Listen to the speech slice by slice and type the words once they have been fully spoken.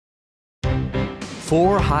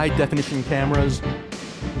4 high-definition cameras,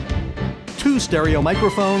 2 stereo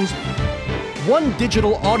microphones, 1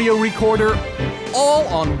 digital audio recorder, all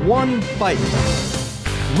on one bike.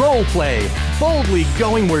 Role play, boldly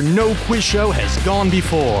going where no quiz show has gone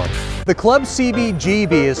before. The club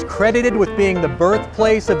CBGB is credited with being the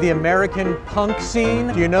birthplace of the American punk scene.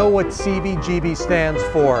 Do you know what CBGB stands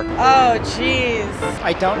for? Oh, jeez.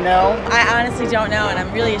 I don't know. I honestly don't know, and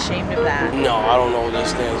I'm really ashamed of that. No, I don't know what that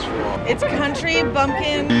stands for. It's country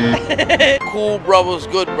bumpkin. Cool brothers,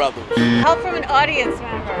 good brothers. Help from an audience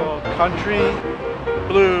member. Called country,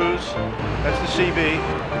 blues, that's the CB.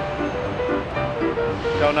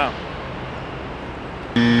 Don't know.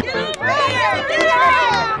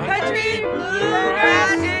 Country,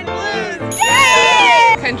 bluegrass, and blues.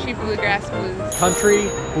 Yay! Country, bluegrass, blues. Country,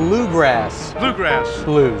 bluegrass, Bluegrass.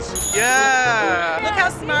 blues. Yeah! Look how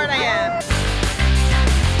smart I am.